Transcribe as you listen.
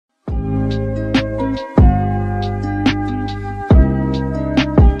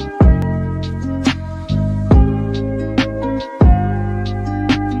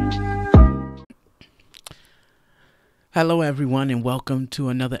Hello, everyone, and welcome to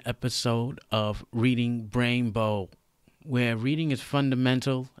another episode of Reading Brain Bowl, where reading is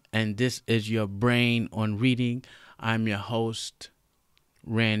fundamental, and this is your brain on reading. I'm your host,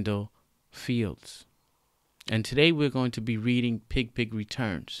 Randall Fields, and today we're going to be reading Pig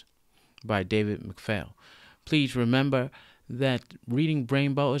Returns by David McPhail. Please remember that Reading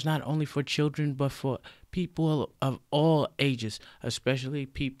Brain Bowl is not only for children, but for people of all ages, especially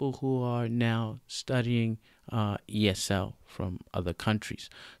people who are now studying ESL from other countries.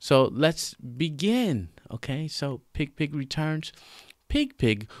 So let's begin, okay? So Pig returns.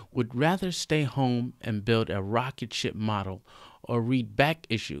 Pig would rather stay home and build a rocket ship model or read back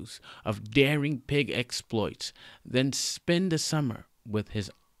issues of daring pig exploits than spend the summer with his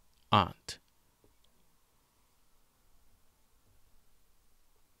aunt.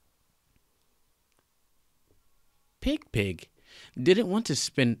 Pig didn't want to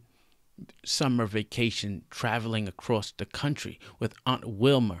spend summer vacation traveling across the country with Aunt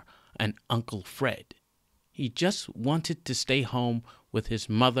Wilma and Uncle Fred. He just wanted to stay home with his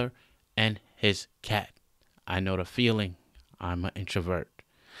mother and his cat. I know the feeling. I'm an introvert.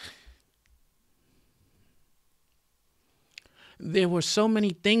 There were so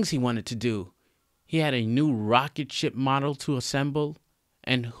many things he wanted to do. He had a new rocket ship model to assemble,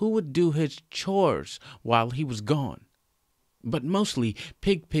 and who would do his chores while he was gone? But mostly,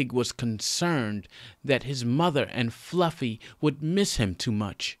 Pig was concerned that his mother and Fluffy would miss him too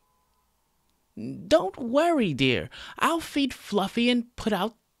much. "Don't worry, dear. I'll feed Fluffy and put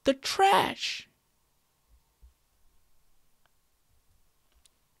out the trash."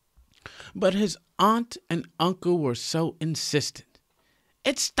 But his aunt and uncle were so insistent.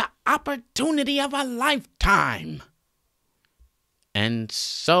 "It's the opportunity of a lifetime." And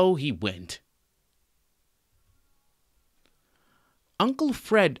so he went. Uncle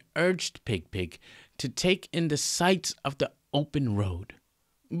Fred urged Pig to take in the sights of the open road,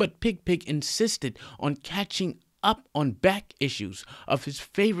 but Pig insisted on catching up on back issues of his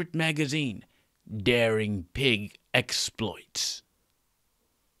favorite magazine, Daring Pig Exploits.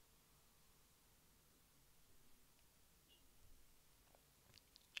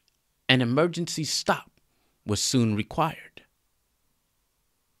 An emergency stop was soon required.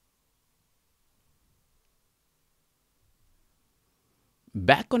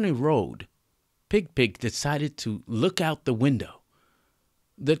 Back on the road, Pig decided to look out the window.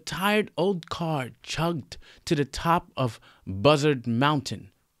 The tired old car chugged to the top of Buzzard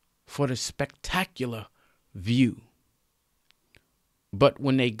Mountain for the spectacular view. But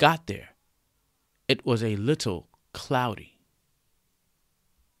when they got there, it was a little cloudy.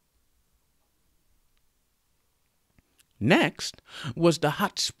 Next was the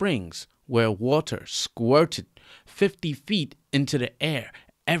hot springs, where water squirted 50 feet into the air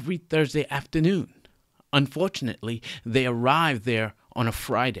every Thursday afternoon. Unfortunately, they arrived there on a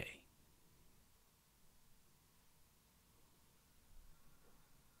Friday.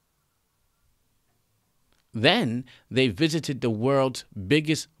 Then they visited the world's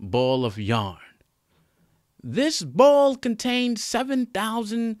biggest ball of yarn. This ball contained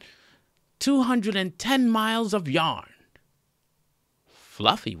 7,210 miles of yarn.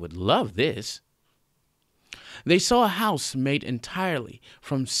 Fluffy would love this. They saw a house made entirely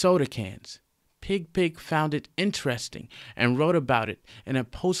from soda cans. Pig found it interesting and wrote about it in a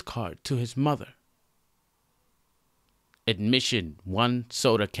postcard to his mother. Admission: 1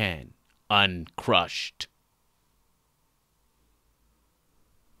 soda can, uncrushed.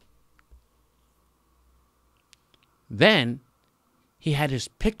 Then he had his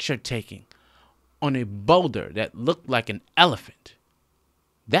picture taken on a boulder that looked like an elephant.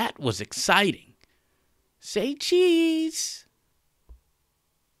 That was exciting. Say cheese.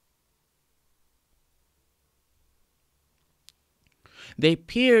 They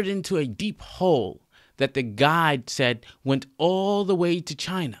peered into a deep hole that the guide said went all the way to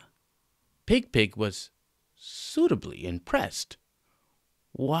China. Pig was suitably impressed.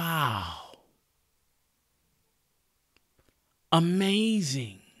 Wow.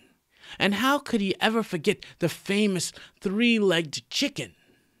 Amazing. And how could he ever forget the famous 3-legged chicken?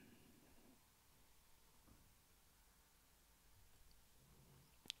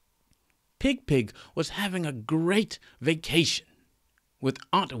 Pig was having a great vacation with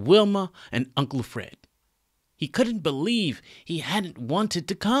Aunt Wilma and Uncle Fred. He couldn't believe he hadn't wanted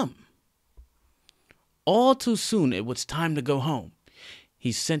to come. All too soon it was time to go home.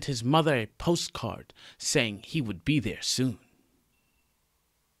 He sent his mother a postcard saying he would be there soon.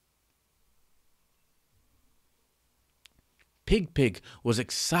 Pig was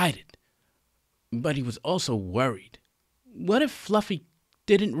excited, but he was also worried. What if Fluffy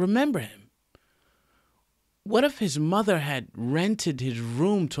didn't remember him? What if his mother had rented his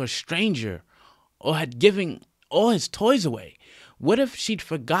room to a stranger or had given all his toys away? What if she'd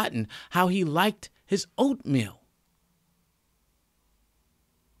forgotten how he liked his oatmeal?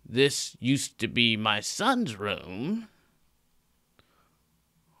 This used to be my son's room.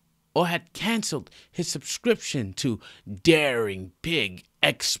 Or had canceled his subscription to Daring Pig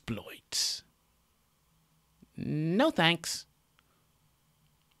Exploits. No thanks.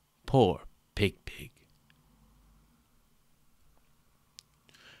 Poor Pig.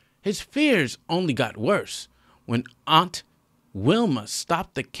 His fears only got worse when Aunt Wilma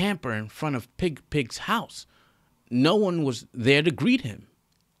stopped the camper in front of Pig's house. No one was there to greet him.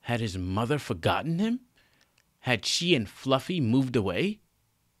 Had his mother forgotten him? Had she and Fluffy moved away?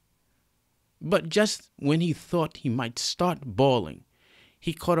 But just when he thought he might start bawling,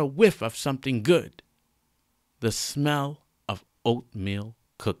 he caught a whiff of something good. The smell of oatmeal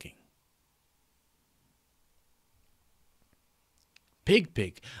cooking.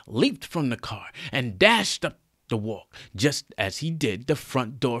 Pig leaped from the car and dashed up the walk. Just as he did, the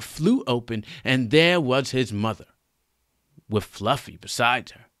front door flew open, and there was his mother, with Fluffy beside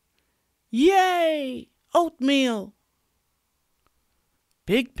her. Yay! Oatmeal!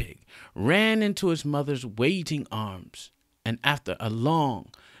 Pig ran into his mother's waiting arms, and after a long,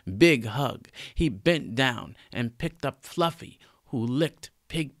 big hug, he bent down and picked up Fluffy, who licked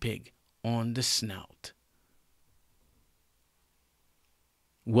Pig on the snout.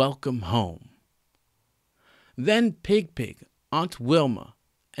 Welcome home. Then Pig, Aunt Wilma,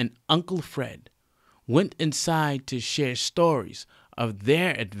 and Uncle Fred went inside to share stories of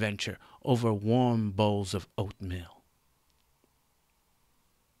their adventure over warm bowls of oatmeal.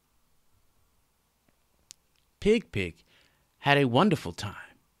 Pig had a wonderful time,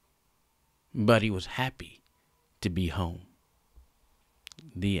 but he was happy to be home.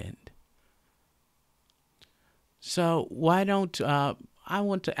 The end. So why don't I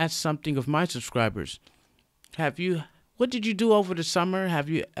want to ask something of my subscribers. What did you do over the summer? Have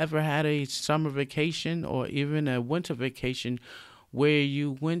you ever had a summer vacation or even a winter vacation where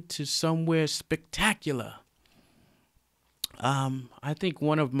you went to somewhere spectacular? I think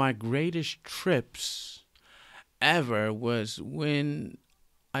one of my greatest trips ever was when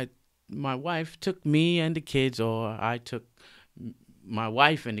my wife took me and the kids, or I took my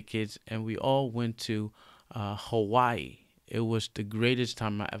wife and the kids, and we all went to Hawaii. It was the greatest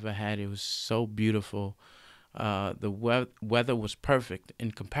time I ever had. It was so beautiful. The weather was perfect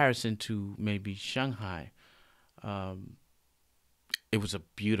in comparison to maybe Shanghai. It was a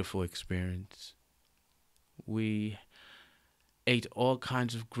beautiful experience. We ate all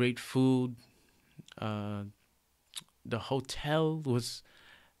kinds of great food. The hotel was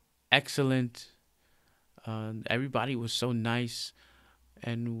excellent. Everybody was so nice.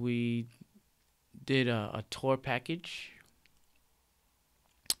 And we did a tour package.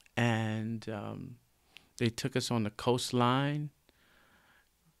 And they took us on the coastline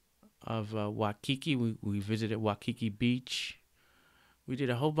of Waikiki. We visited Waikiki Beach. We did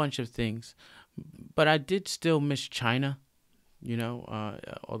a whole bunch of things. But I did still miss China.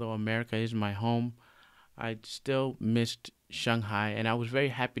 Although America is my home, I still missed Shanghai, and I was very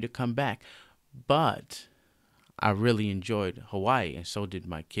happy to come back. But I really enjoyed Hawaii, and so did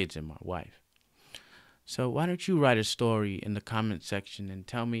my kids and my wife. So why don't you write a story in the comment section and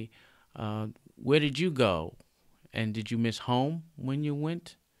tell me, where did you go? And did you miss home when you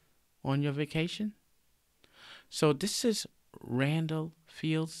went on your vacation? So this is Randall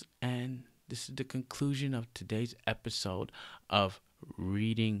Fields, and this is the conclusion of today's episode of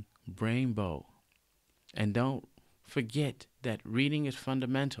Reading Brainbow. And don't forget that reading is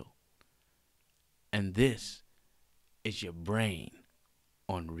fundamental. And this is your brain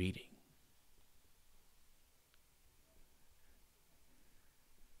on reading.